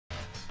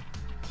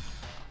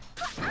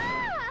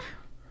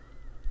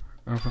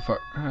Oh, for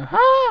fuck.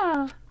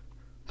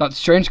 That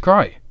strange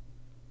cry.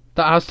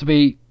 That has to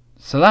be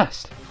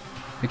Celeste.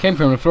 It came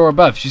from the floor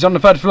above. She's on the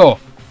 3rd floor.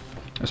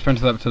 I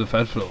sprinted up to the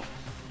 3rd floor.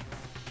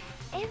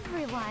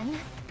 Everyone.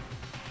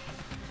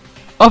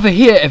 Over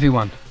here,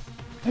 everyone.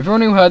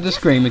 Everyone who heard the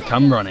scream had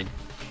come running.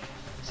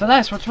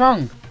 Celeste, what's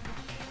wrong?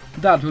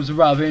 That was a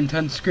rather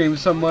intense scream for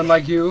someone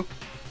like you.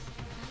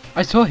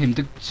 I saw him,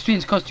 the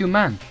strange costume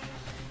man.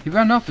 He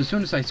ran off as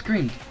soon as I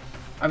screamed.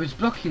 I was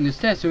blocking the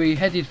stairs, so he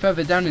headed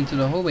further down into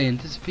the hallway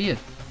and disappeared.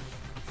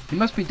 He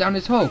must be down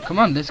this hall. Come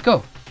on, let's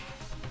go.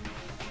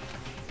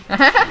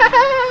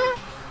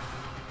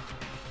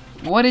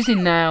 What is it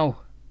now?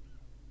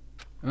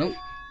 Oh.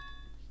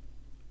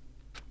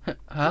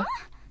 Huh?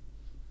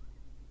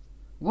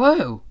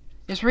 Whoa!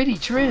 It's really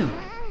true.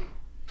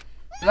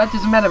 That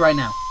doesn't matter right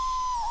now.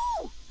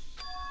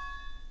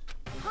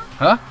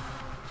 Huh?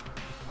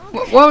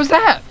 What was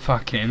that?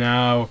 Fucking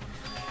hell.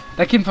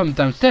 That came from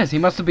downstairs. He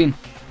must have been...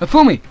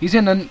 Ifumi! He's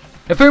in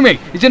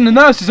the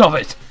nurse's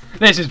office!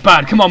 This is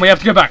bad. Come on, we have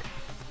to go back.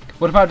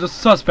 What about the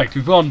suspect?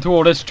 We've gone to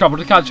all this trouble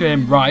to capture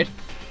him, right?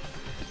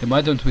 Then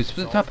why don't we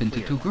split up into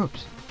 2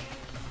 groups?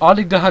 I'll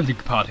lead the hunting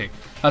party.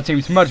 That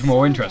seems much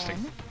more interesting.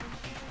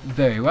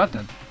 Very well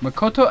then.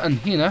 Makoto and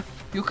Hina,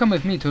 you come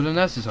with me to the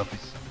nurse's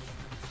office.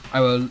 I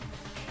will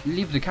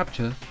leave the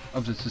capture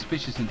of the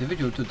suspicious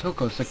individual to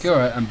Toko,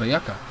 Sakura, and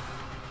Bayaka.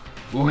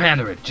 We'll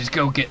handle it. Just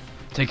go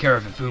take care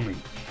of Ifumi.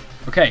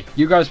 Okay,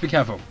 you guys be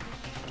careful.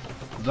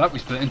 With that, we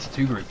split into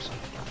 2 groups.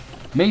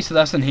 Me,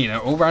 Celeste, and Hina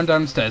all ran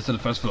downstairs to the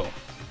 1st floor.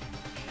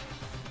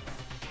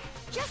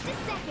 Just a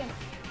second.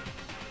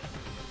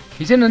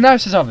 He's in the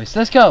nurse's office.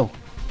 Let's go.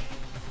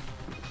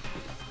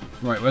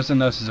 Right, where's the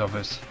nurse's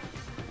office?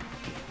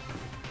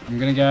 I'm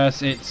gonna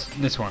guess it's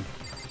this one.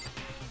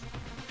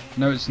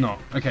 No, it's not.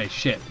 Okay,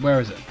 shit. Where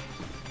is it?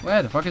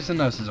 Where the fuck is the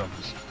nurse's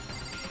office?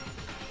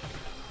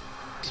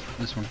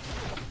 This one.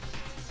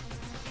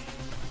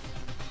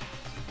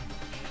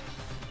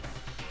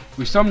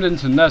 We stumbled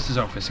into the nurse's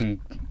office and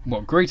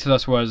what greeted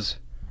us was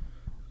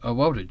a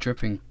welder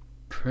dripping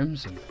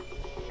crimson.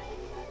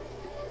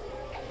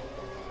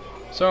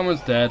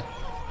 Someone's dead.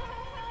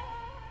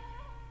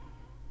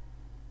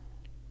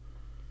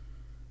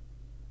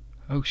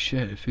 Oh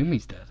shit,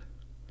 Ifumi's dead.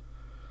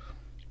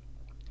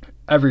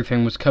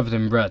 Everything was covered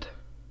in red.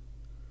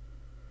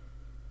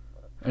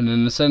 And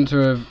in the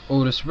center of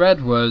all this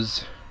red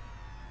was...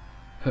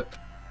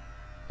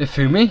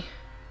 Ifumi?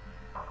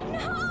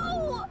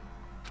 No!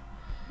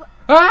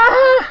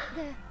 Ah!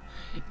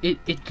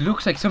 It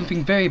looks like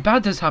something very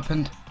bad has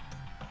happened.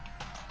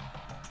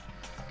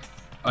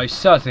 I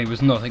certainly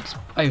was not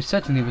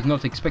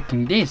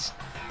expecting this.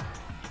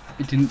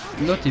 I did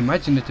not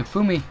imagine that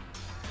Ifumi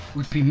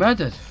would be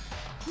murdered.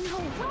 No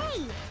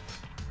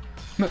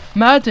way!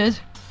 Murdered?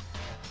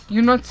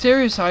 You're not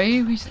serious, are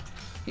you?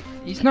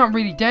 He's not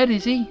really dead,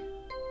 is he?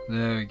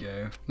 There we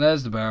go.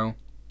 There's the bell.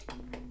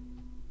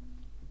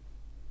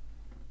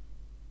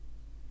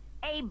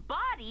 A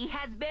body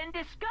has been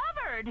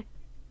discovered.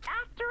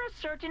 After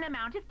a certain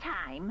amount of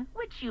time,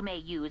 which you may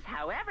use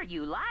however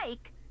you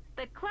like,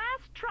 the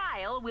class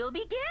trial will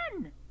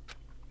begin.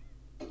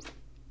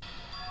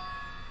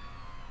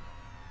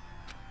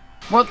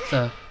 What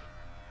the?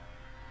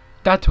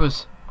 That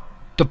was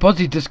the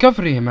body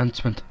discovery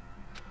announcement.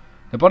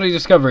 The body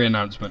discovery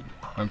announcement.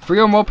 When 3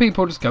 or more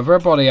people discover a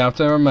body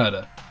after a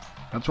murder.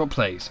 That's what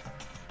plays.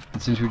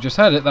 And since we just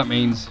heard it, that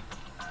means...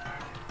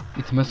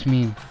 It must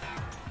mean...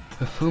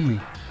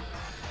 Ifumi.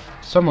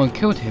 Someone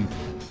killed him.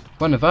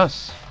 One of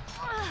us.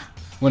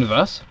 One of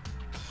us?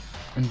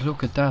 And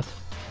look at that.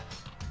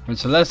 When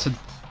Celeste had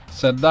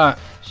said that,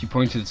 she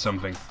pointed at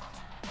something.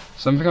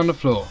 Something on the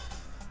floor.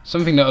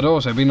 Something that had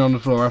also been on the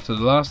floor after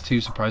the last 2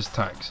 surprise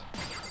attacks.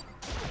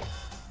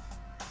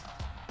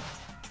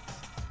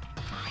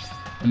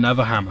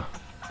 Another hammer.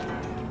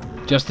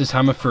 Just this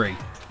hammer 3.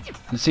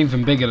 It seemed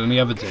even bigger than the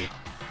other 2.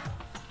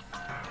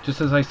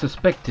 Just as I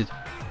suspected.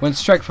 One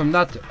strike from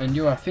that and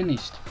you are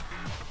finished.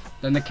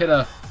 Then the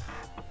killer...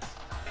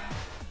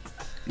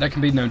 There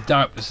can be no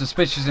doubt, the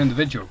suspicious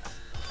individual.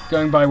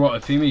 Going by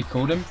what Ifumi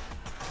called him,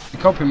 the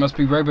culprit must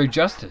be Robo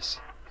Justice.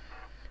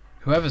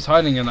 Whoever's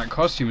hiding in that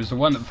costume is the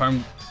one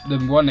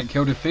that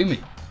killed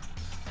Ifumi.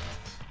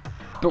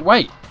 But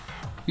wait,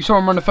 you saw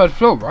him on the 3rd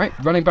floor, right?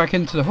 Running back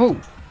into the hall.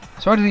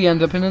 So how did he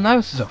end up in the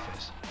nurse's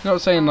office? You're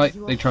not saying like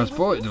they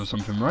transported or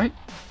something, right?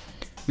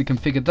 We can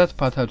figure that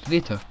part out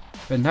later,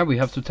 but now we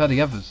have to tell the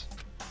others.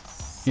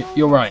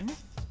 You're right.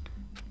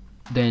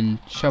 Then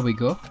shall we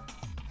go?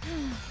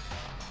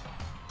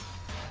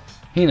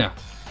 Hina,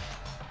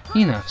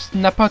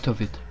 snap out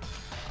of it.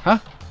 Huh?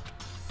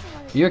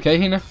 Are you okay,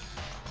 Hina?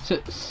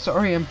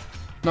 Sorry, I'm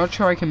not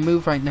sure I can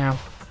move right now.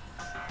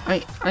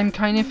 I'm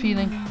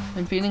feeling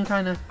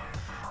kinda...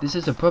 This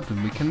is a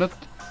problem, we cannot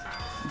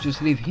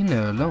just leave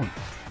Hina alone.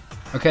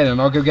 Okay then,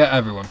 I'll go get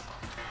everyone.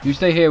 You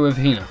stay here with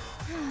Hina.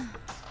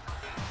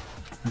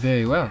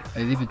 Very well,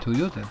 I leave it to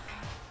you then.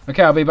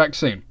 Okay, I'll be back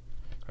soon.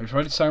 I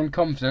tried to sound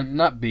confident and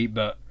upbeat,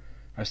 but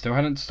I still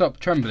hadn't stopped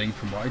trembling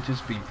from what I'd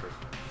just been through.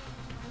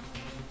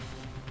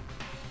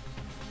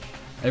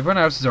 Everyone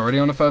else is already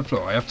on the 3rd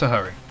floor. I have to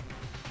hurry.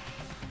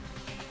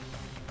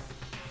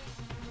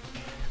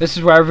 This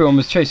is where everyone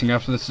was chasing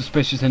after the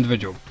suspicious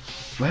individual.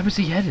 Where was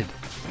he headed?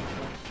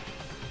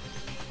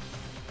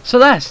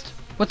 Celeste!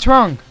 What's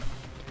wrong?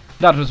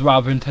 That was a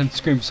rather intense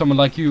scream for someone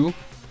like you.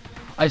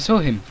 I saw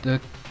him, the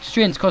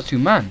strange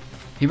costume man.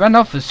 He ran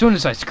off as soon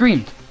as I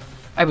screamed.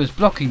 I was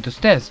blocking the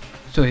stairs,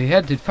 so he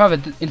headed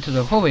further into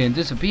the hallway and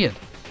disappeared.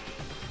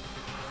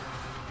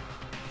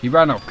 He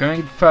ran off,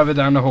 going further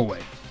down the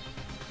hallway.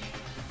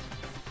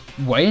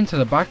 Way into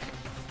the back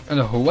of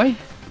the hallway?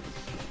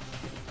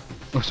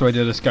 Oh, so I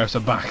did a scouse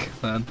back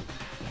then.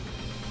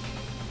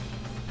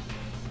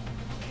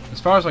 As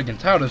far as I can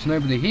tell, there's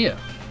nobody here.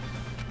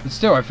 But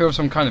still, I feel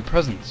some kind of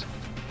presence.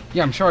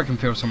 Yeah, I'm sure I can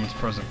feel someone's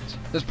presence.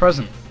 There's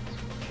presence.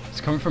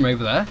 It's coming from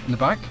over there, in the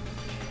back.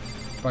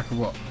 Back of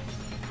what?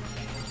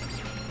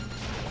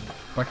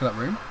 Back of that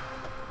room?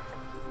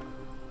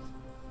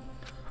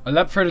 I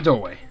leapt through the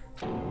doorway.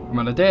 And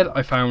when I did,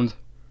 I found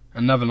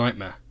another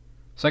nightmare.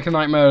 Second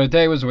nightmare of the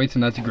day was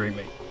waiting there to greet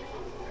me.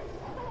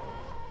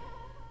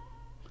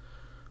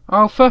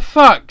 Oh, for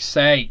fuck's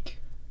sake!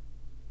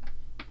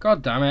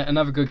 God damn it,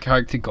 another good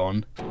character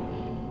gone.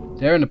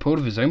 There in the pool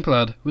of his own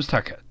blood was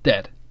Taka,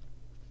 dead.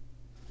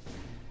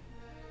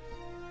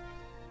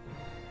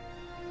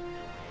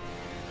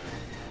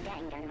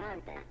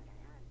 Danganronpa.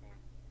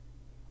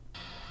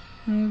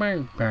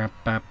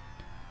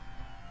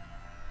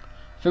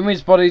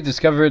 Fumi's body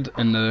discovered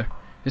in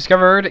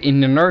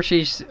the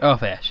nurse's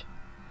office.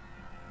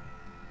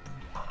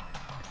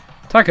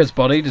 Taka's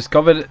body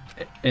discovered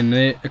in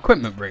the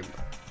equipment room.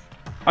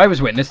 I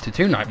was witness to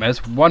 2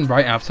 nightmares, one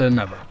right after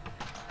another.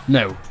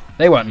 No,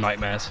 they weren't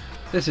nightmares.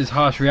 This is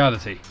harsh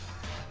reality.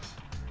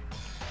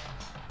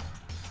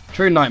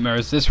 True nightmare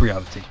is this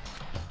reality.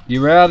 The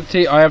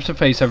reality I have to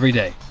face every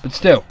day. But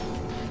still.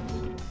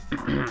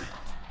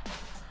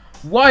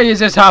 Why is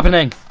this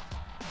happening?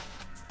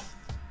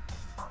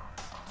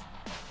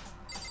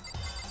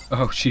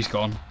 Oh, she's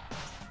gone.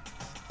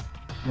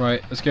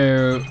 Right, let's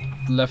go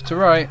left to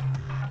right.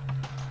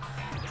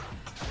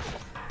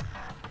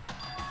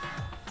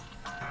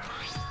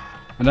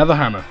 Another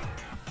hammer.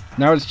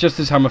 Now it's just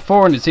as hammer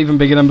 4 and it's even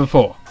bigger than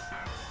before.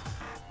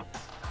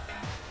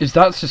 Is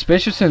that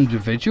suspicious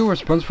individual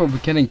responsible for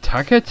killing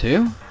Taka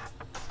too?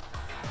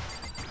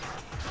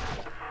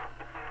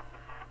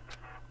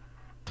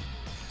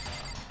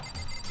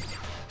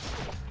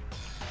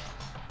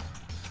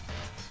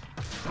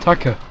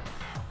 Taka.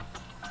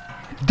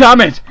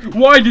 Damn it!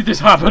 Why did this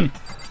happen?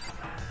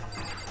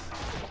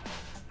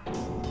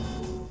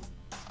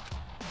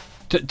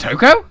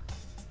 Toko?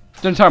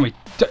 Don't tell me.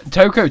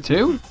 Toko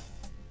too?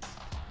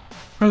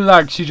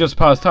 Relax, she just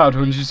passed out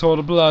when she saw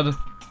the blood.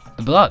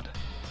 The blood?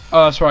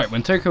 Oh, that's right.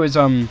 When Toko is,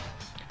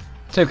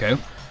 Toko,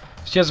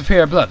 she has a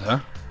fear of blood, huh?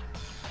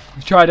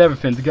 We've tried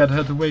everything to get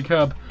her to wake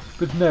up,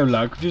 but no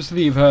luck. Just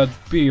leave her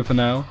be for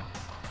now.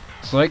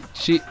 It's like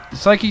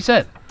he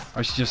said.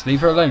 I should just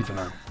leave her alone for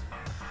now.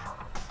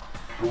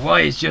 But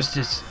why is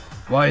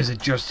it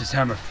Justice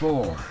Hammer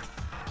 4?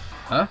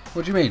 Huh?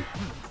 What do you mean?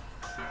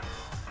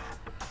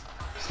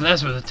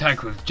 Celeste was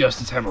attacked with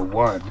Justice Hammer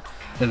 1,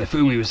 then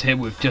Ifumi was hit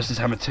with Justice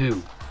Hammer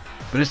 2.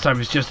 But this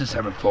time it's Justice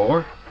Hammer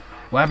 4?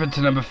 What happened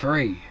to number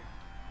 3?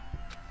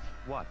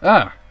 What?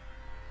 Ah!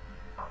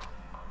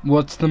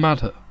 What's the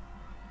matter?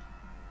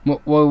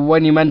 Well,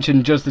 when you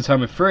mentioned Justice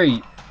Hammer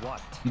 3,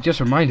 What? you just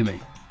reminded me.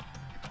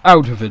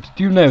 Out of it,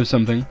 do you know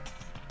something?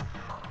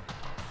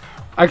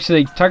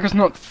 Actually, Taka's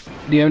not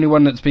the only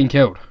one that's been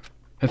killed.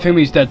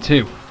 Ifumi's dead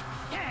too.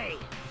 Hey!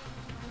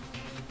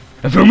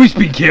 Ifumi's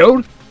been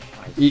killed?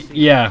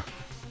 Yeah.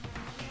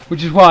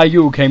 Which is why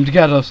you came to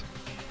get us.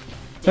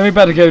 Then we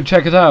better go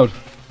check it out.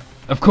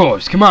 Of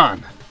course, come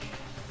on.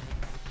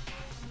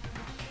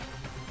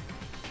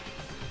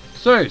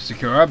 So,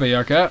 Sakura,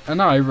 Bayaka,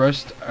 and I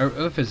rushed out of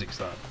the physics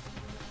lab.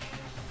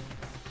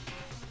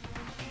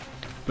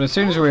 But as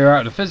soon as we were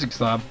out of the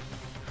physics lab...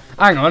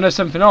 Hang on, there's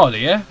something odd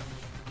here.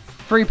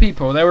 3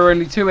 people, there were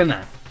only 2 in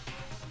there.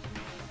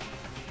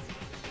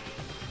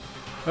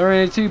 There were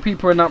only 2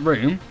 people in that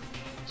room.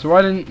 So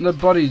why didn't the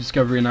body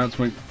discovery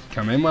announcement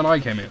come in when I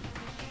came in?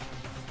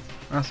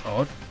 That's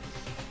odd.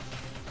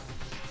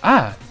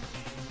 Ah!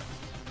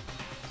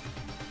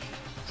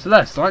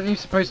 Celeste, aren't you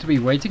supposed to be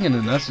waiting in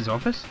the nurse's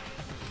office?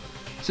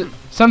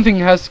 Something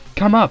has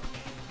come up.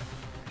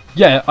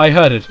 Yeah, I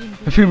heard it.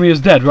 Ifumi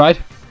is dead, right?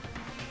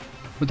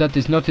 But that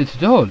is not it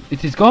at all.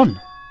 It is gone.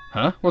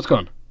 Huh? What's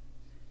gone?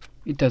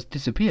 It has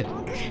disappeared.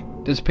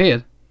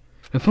 Disappeared?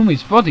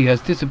 Ifumi's body has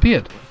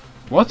disappeared.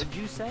 What? What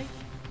did you say?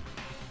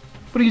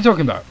 What are you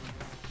talking about?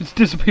 It's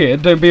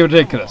disappeared, don't be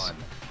ridiculous. Come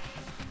on.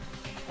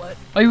 What?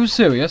 Are you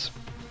serious?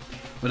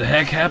 What the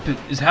heck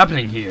is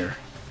happening here?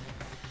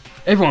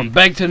 Everyone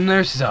back to the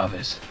nurse's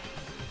office.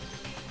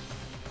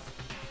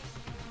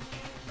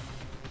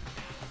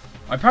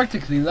 I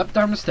practically leapt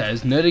down the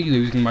stairs, nearly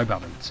losing my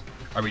balance.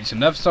 I reached the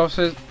nurse's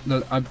office.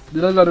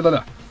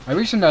 I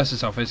reached the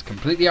nurse's office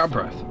completely out of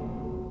breath.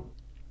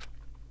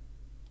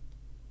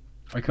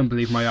 I couldn't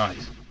believe my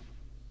eyes.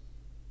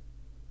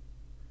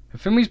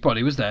 Ifumi's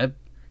body was there,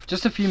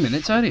 just a few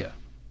minutes earlier.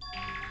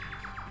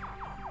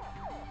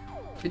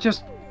 It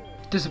just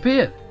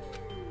disappeared.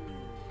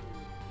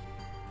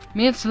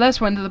 Me and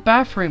Celeste went to the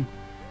bathroom,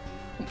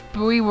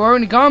 but we were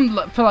only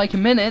gone for like a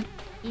minute.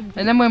 And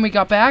then when we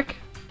got back,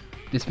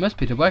 this must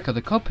be the work of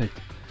the culprit.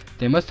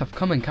 They must have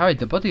come and carried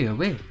the body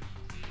away.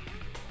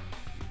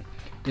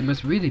 They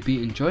must really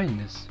be enjoying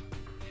this.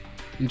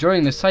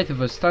 Enjoying the sight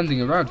of us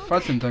standing around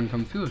frightened and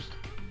confused.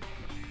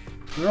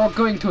 We're all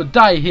going to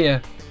die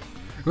here.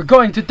 We're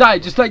going to die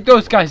just like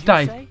those guys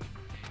died.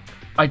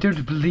 I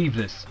don't believe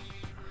this.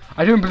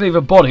 I don't believe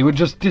a body would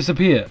just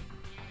disappear.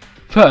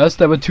 First,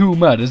 there were 2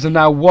 murders and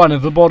now one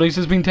of the bodies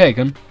has been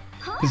taken.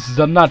 This is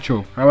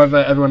unnatural. However,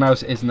 everyone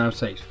else is now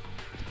safe.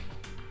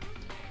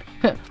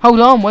 Hold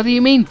on, what do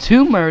you mean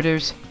 2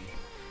 murders?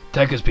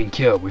 Taka's been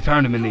killed. We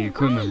found him in the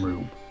equipment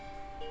room.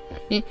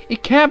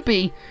 It can't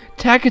be.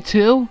 Taka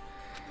too.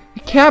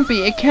 It can't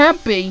be. It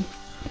can't be.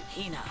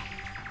 Hina.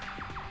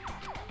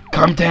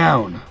 Calm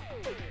down.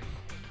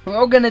 We're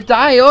all gonna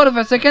die. All of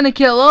us. They're gonna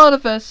kill all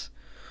of us.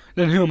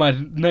 Then who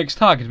might next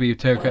target be,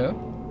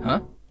 Toko? Huh?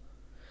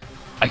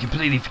 I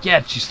completely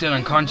forget. She's still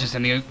unconscious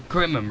in the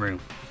equipment room.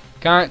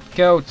 Can't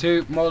kill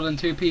more than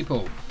 2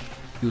 people.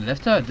 You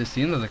left her at the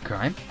scene of the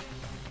crime?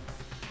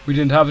 We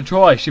didn't have a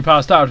choice. She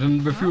passed out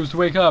and refused to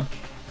wake up.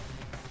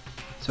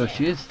 So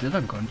she is still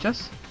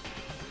unconscious?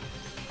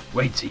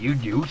 Wait, so you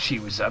knew she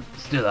was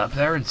still up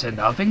there and said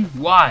nothing?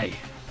 Why?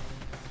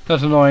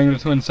 That annoying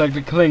little insect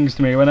that clings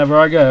to me whenever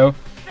I go.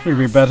 We'd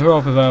be better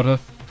off without her.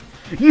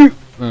 You...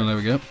 Oh, there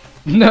we go.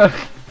 No.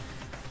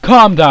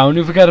 Calm down.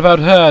 You forgot about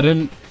her,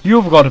 didn't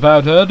you? Forgot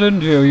about her,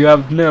 didn't you? You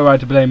have no right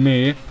to blame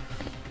me.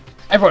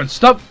 Everyone,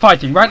 stop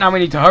fighting. Right now we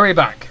need to hurry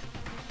back.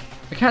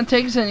 I can't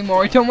take this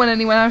anymore. I don't want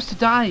anyone else to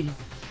die.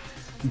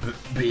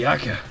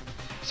 Byakuya,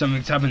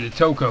 something's happened to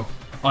Toko.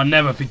 I'll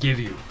never forgive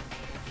you.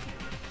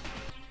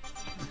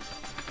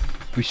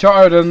 We shot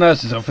out of the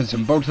nurse's office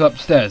and bolted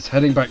upstairs,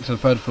 heading back to the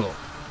 3rd floor.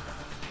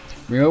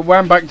 We all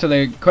ran back to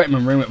the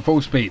equipment room at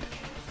full speed.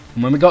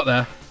 And when we got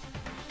there...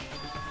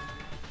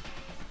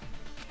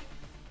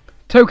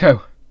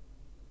 Toko!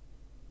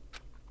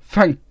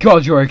 Thank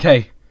God you're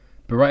okay.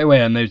 But right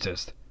away I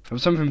noticed there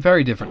was something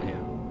very different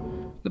here.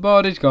 The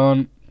body's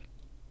gone.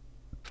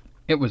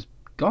 It was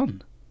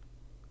gone.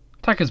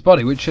 Taka's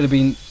body, which should have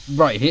been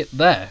right here,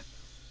 there,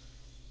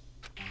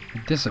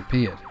 it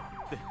disappeared.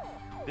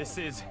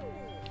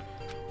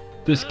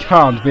 This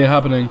can't be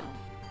happening.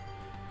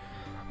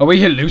 Are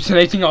we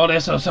hallucinating all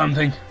this or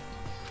something?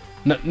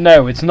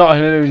 No, it's not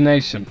an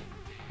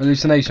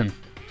hallucination.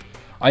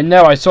 I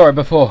know I saw it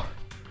before.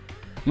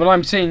 What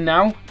I'm seeing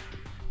now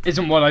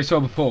isn't what I saw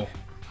before.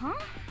 Huh?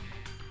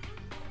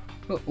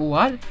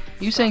 What?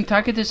 You saying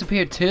Taka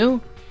disappeared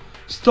too?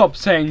 Stop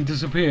saying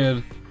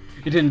disappeared.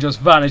 It didn't just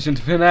vanish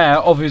into thin air.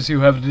 Obviously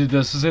whoever did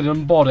this is a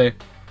hidden body.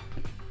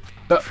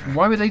 But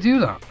why would they do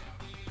that?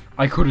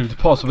 I couldn't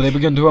possibly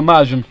begin to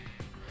imagine.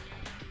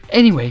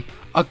 Anyway,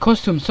 our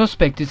costume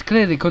suspect is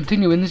clearly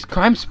continuing this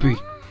crime spree.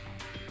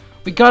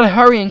 We gotta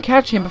hurry and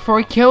catch him before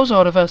he kills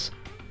all of us.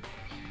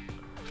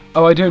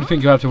 Oh, I don't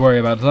think you have to worry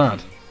about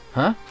that.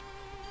 Huh?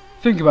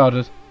 Think about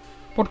it.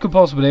 What could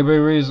possibly be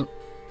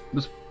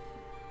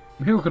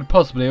who could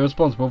possibly be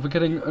responsible for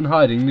killing and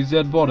hiding these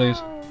dead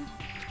bodies?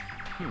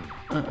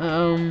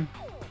 When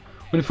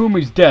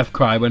Fumi's death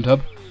cry went up,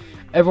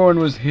 everyone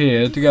was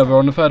here together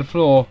on the 3rd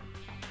floor.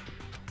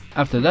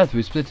 After that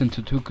we split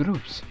into 2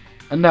 groups.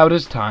 And now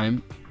this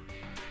time,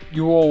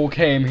 you all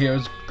came here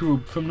as a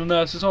group from the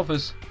nurse's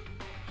office.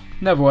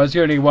 Nevertheless,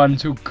 the only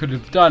ones who could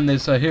have done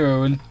this are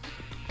Hiro and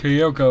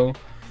Kyoko,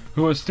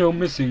 who are still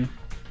missing.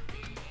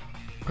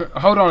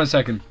 Hold on a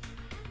second.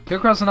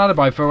 Kyoko has an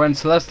alibi for when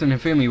Celeste and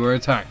Hifumi were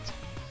attacked.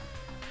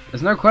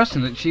 There's no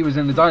question that she was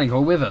in the dining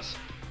hall with us.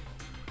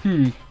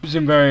 You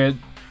seem very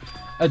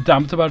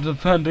adept about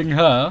defending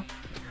her.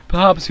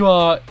 Perhaps you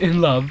are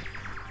in love.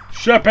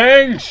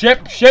 Shipping!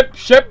 Ship!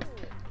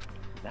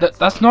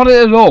 That's not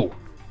it at all.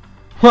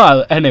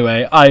 Well,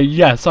 anyway,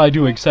 yes, I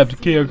do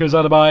accept Kyoko's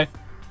alibi.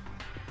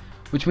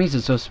 Which means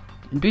the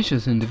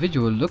suspicious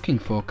individual looking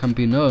for can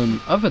be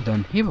none other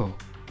than Hiro.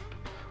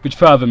 Which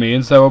further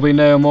means there will be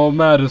no more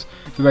murders.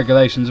 The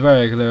regulation's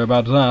very clear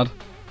about that.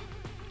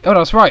 Oh,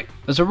 that's right.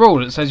 There's a rule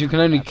that says you can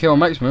only kill a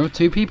maximum of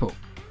 2 people.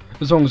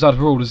 As long as that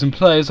rule is in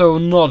place, there will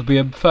not be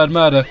a 3rd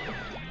murder.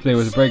 If there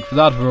was a break for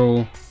that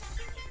rule...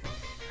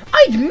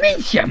 I'd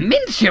mince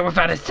you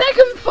without a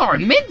second thought.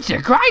 Mince you,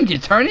 grind you,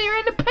 turn you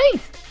into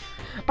paste.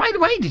 By the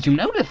way, did you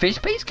know that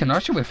fish paste can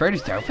also refer to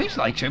shellfish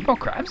like shrimp or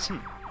crabs?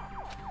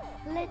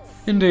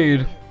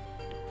 Indeed.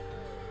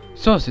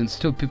 So, since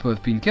 2 people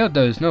have been killed,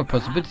 there is no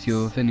possibility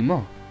of any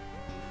more.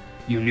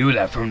 You knew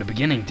that from the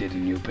beginning,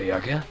 didn't you,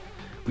 Byakuya?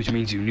 Which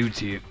means you knew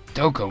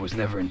Toko was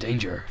never in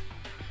danger.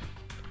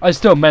 I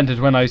still meant it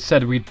when I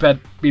said we'd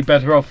be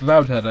better off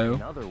without her, though.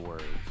 In other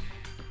words.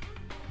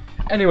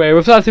 Anyway,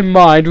 with that in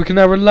mind, we can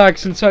now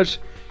relax and search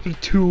for the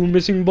 2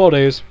 missing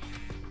bodies.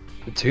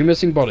 The 2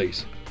 missing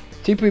bodies.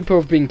 2 people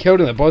have been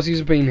killed and their bodies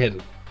have been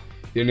hidden.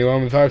 The only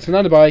one without an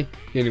alibi,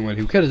 the only one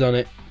who could have done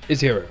it,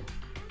 is Hiro.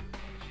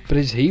 But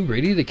is he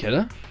really the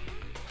killer?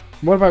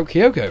 What about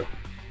Kyoko?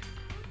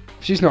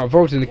 If she's not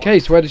involved in the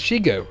case, where does she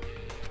go?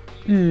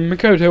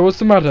 Makoto, what's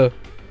the matter?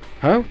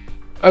 Huh?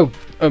 Oh,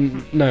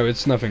 no,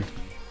 it's nothing.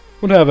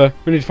 Whatever,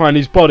 we need to find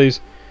these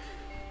bodies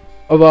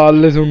of our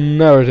little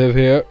narrative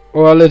here,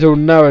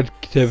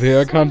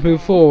 I can't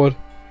move forward.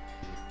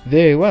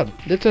 Very well,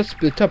 let us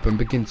split up and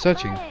begin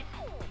searching.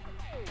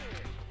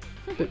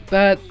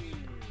 But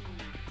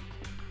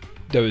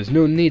there is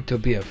no need to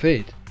be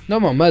afraid. No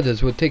more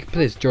murders will take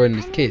place during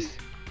this case.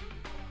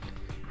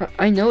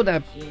 I know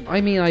that.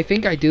 I mean, I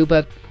think I do,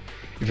 but...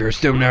 If you're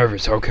still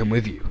nervous, I'll come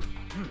with you.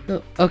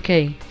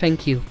 Okay,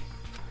 thank you.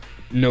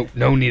 No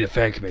need to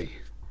thank me.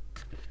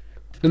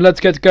 Then let's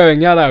get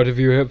going. Yell out if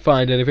you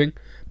find anything.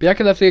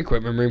 Bianca left the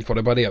equipment room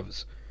followed by the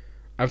others.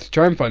 I have to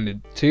try and find the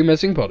 2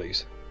 missing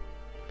bodies.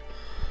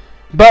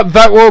 But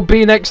that will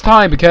be next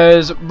time,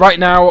 because right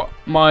now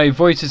my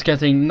voice is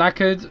getting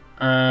knackered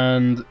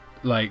and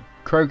like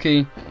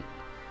croaky.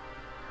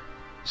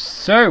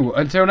 So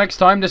until next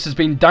time, this has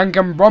been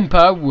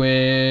Danganronpa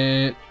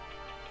with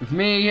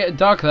me,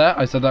 Darkler.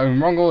 I said that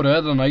in wrong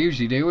order than I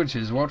usually do, which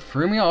is what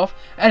threw me off.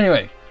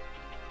 Anyway,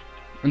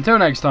 until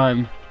next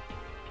time,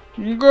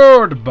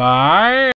 goodbye.